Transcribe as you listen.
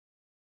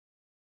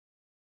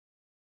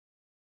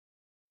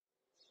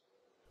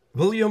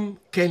William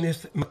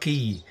Kenneth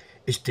Mckie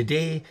is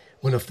today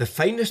one of the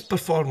finest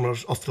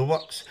performers of the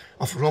works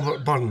of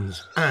Robert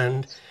Burns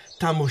and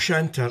Tam O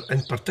Shanter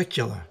in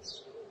particular.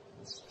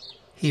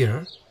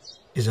 Here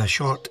is a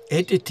short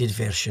edited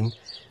version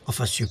of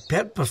a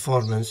superb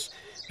performance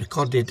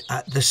recorded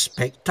at this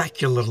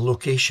spectacular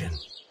location.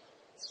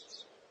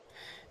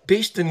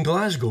 Based in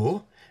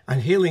Glasgow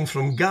and hailing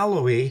from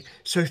Galloway,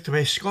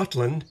 southwest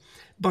Scotland,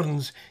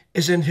 Burns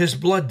is in his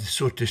blood,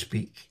 so to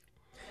speak.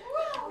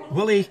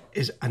 Willie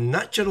is a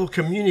natural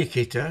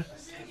communicator,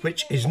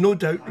 which is no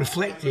doubt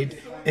reflected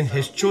in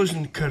his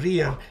chosen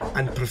career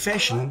and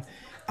profession,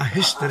 a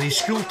history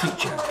school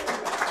teacher.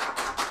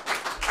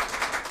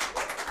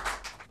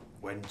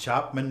 When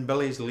chapman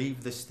billies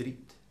leave the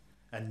street,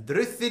 and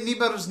druth the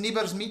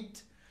neighbours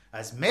meet,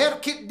 as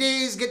market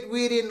days get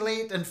weary and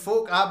late, and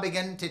folk a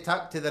begin to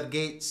tuck to their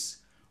gates,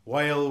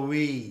 while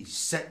we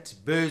sit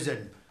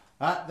boozing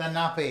at the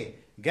nappy,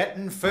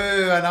 getting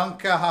foo and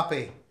unca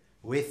happy,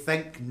 we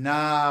think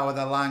na o'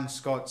 the lang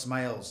Scots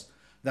miles,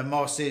 the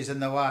mosses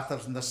and the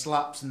waters and the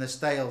slaps and the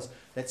stiles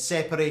that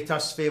separate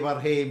us fae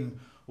our hame,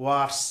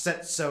 whar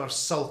sits our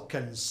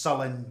sulkin,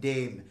 sullen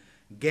dame,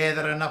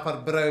 gathering up her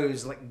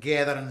brows like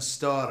gathering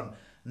storm,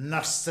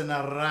 nursing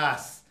her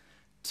wrath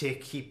to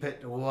keep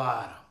it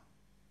warm.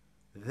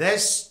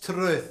 This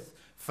truth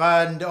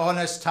found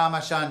honest Tam O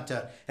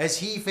Shanter, as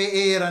he fae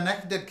air a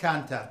nick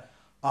canter,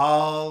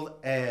 all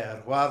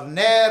air, whar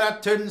ne'er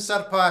a tune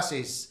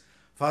surpasses,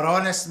 for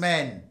honest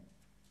men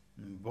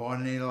and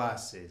bonny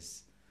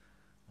lasses.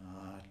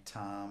 Ah,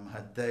 Tam,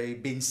 had thou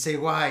been sae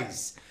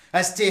wise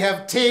as to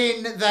have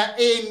ta'en the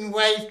ain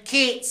wife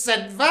Kate's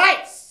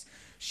advice,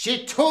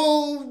 she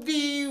told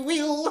thee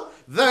weel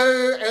thou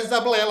is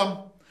a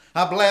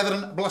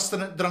blethering,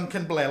 blustering,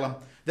 drunken blellum,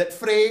 that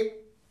frae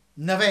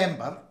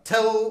November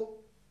till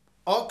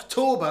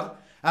October,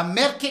 a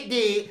market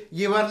day,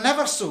 you were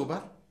never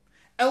sober.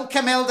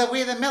 Ilka meld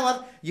away the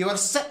miller, you were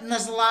sitting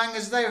as lang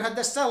as thou had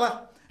the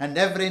cellar, and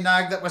every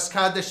nag that was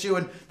ca'd the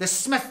shoeing, the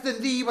smith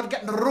and thee were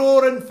getting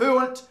roaring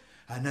fluent,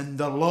 and in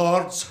the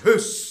Lord's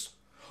house,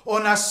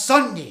 on a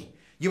Sunday,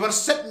 you were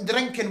sitting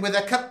drinking with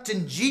a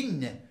Captain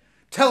Jean,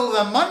 till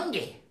the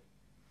Monday.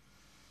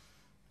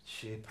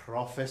 She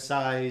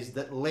prophesied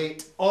that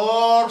late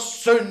or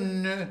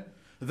soon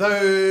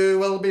thou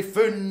will be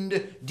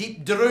found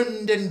deep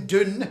drowned in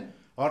Doon,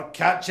 or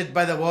catched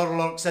by the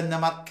warlocks in the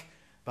mirk,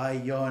 by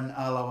yon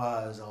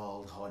Alloa's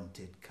old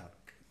haunted kirk.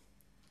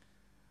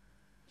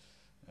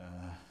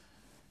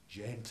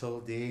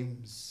 Gentle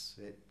dames,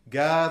 it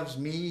gars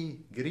me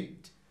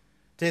greet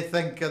to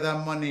think of the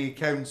money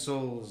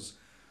counsels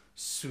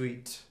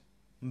sweet,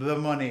 the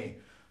money,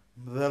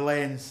 the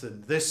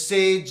lengthen, the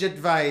sage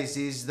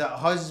advises that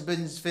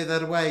husbands for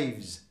their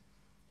wives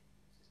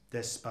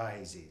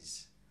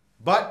despises.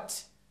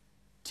 But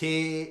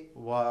te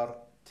war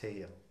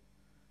tale.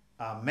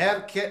 A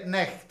market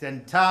nicht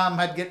and Tam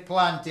had get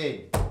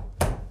planted.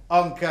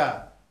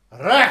 Unca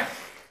recht,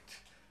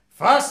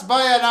 fast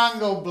by an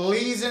angle,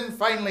 blazing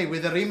finely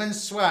with the reeman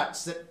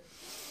swats that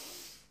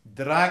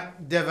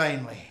drank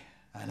divinely,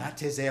 and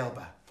at his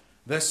elbow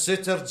the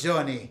suitor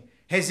Johnny,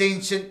 his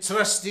ancient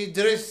trusty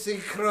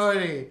druthy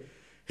crony,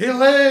 he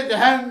led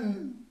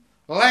him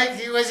like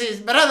he was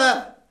his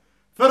brother,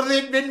 for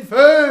they'd been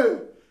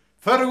fou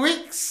for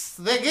weeks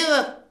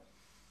together.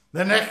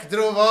 The nicht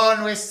drove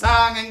on with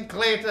sang and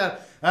clatter,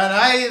 and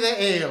aye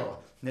the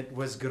ale, it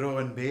was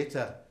growing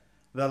better.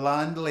 The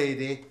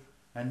landlady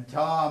and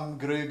Tam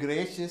grew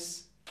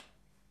gracious,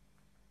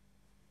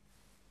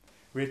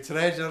 with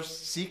treasures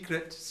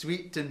secret,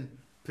 sweet and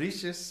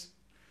precious.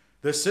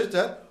 The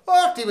suitor,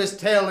 he was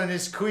telling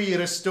his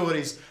queerest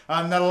stories,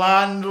 and the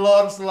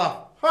landlord's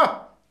laugh,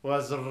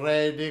 was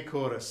ready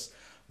chorus.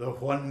 The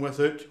one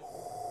without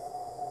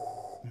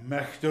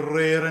micht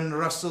rear and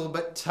rustle,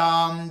 but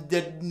Tam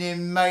didna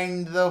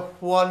mind the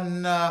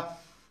one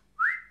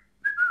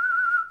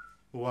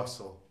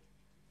whistle.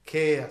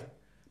 Care,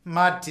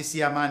 mad to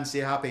see a man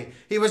so happy,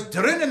 he was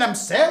drowning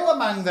himself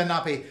among the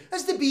nappy,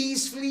 as the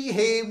bees flee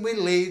hame with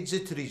lades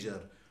of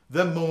treasure.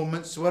 The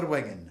moments were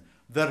winging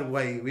their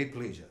way with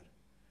pleasure.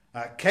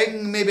 A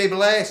king may be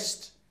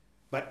blessed,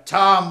 but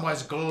Tam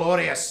was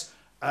glorious,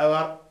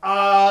 o'er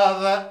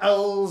a' the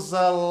ills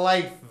of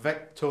life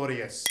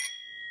victorious.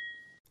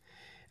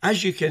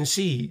 As you can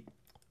see,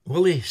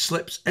 Willie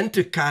slips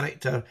into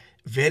character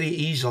very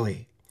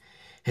easily.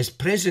 His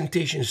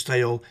presentation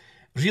style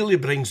really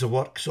brings the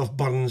works of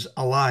Burns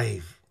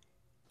alive.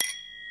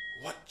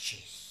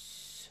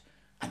 Witches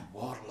and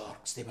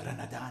warlocks, they were in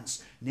a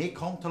dance. Nae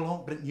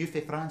contalont brint new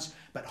fae France,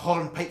 but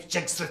hornpipes,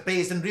 jigs,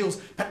 trapeze and reels,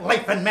 put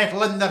life and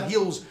metal in their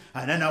heels,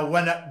 and in a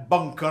winnock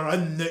bunker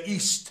in the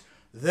east,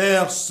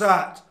 there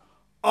sat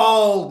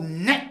Old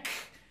Nick,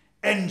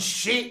 in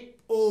shape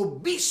o'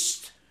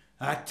 beast,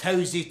 a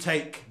towsy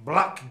tyke,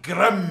 black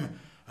grim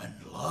and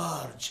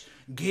large.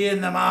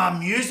 Gieing them a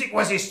music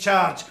was his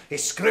charge. He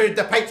screwed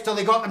the pipes till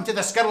he got them to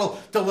the skirl,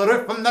 till the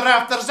roof and the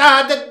rafters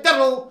did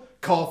dirl.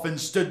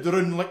 Coffins stood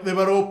round like they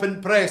were open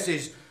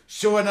presses.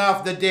 showing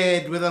off the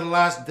dead with their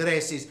last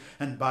dresses,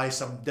 and by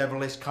some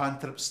devilish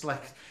cantrip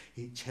slick,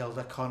 each held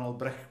a connel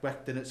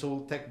brick in its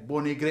old thick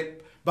bony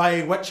grip,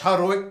 by which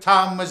heroic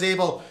Tam was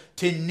able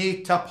to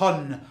nate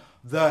upon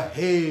the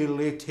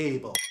haly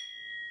table.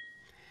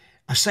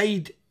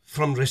 Aside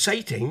from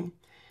reciting,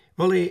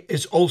 Willie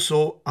is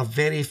also a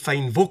very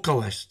fine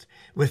vocalist,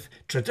 with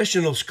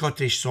traditional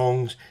Scottish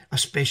songs a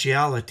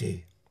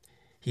speciality.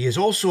 He is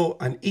also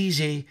an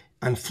easy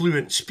and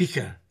fluent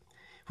speaker,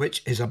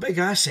 which is a big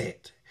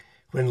asset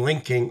when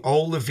linking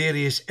all the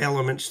various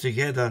elements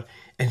together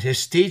in his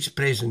stage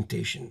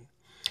presentation,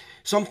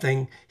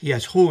 something he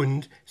has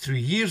honed through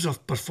years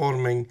of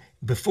performing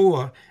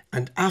before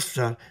and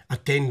after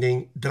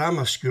attending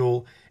drama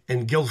school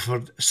in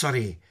Guildford,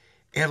 Surrey,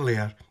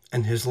 earlier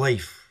in his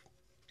life.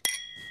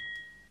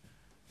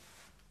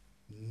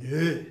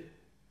 Now,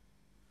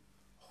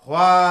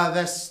 wha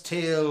this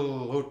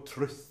tale o'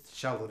 truth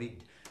shall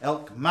read,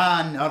 ilk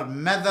man or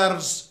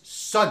mither's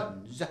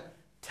sons,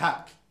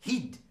 tak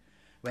heed.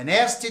 When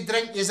erst to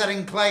drink yous are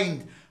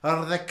inclined,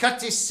 or the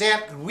cutty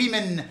cert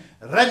women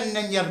run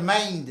in your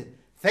mind,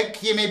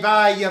 think ye may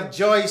buy your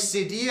joy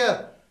sae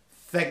dear,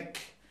 think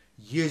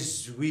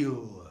yous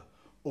will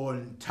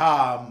on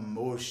Tam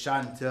O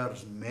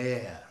Shanter's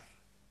mare.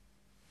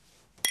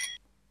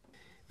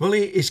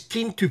 Willie is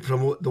keen to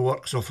promote the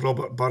works of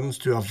Robert Burns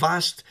to a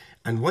vast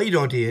and wide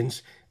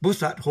audience,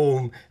 both at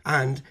home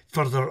and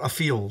further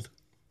afield.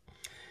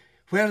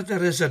 Where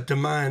there is a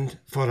demand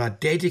for a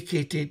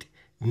dedicated,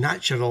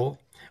 natural,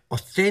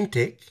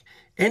 authentic,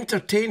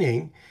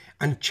 entertaining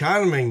and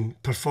charming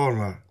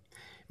performer,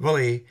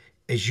 Willie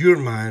is your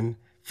man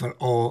for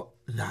all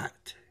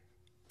that.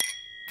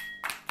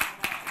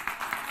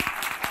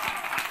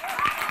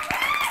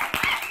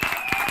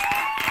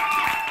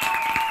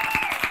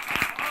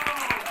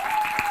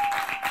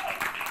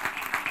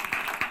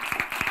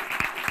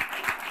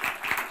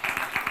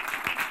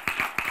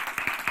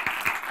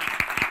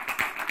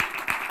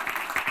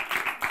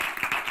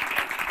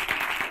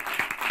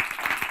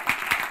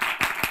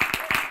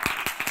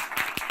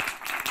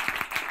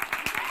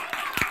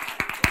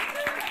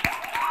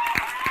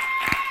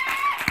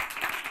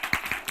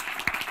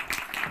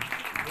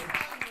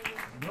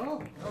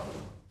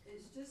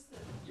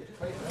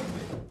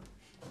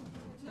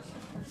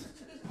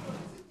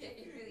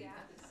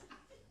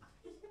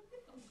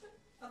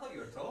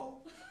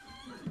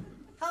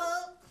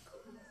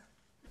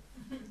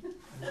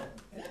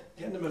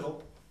 Get in the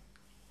middle.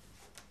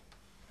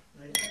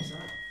 Right, that's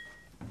that.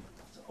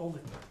 So all the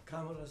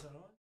cameras are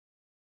on.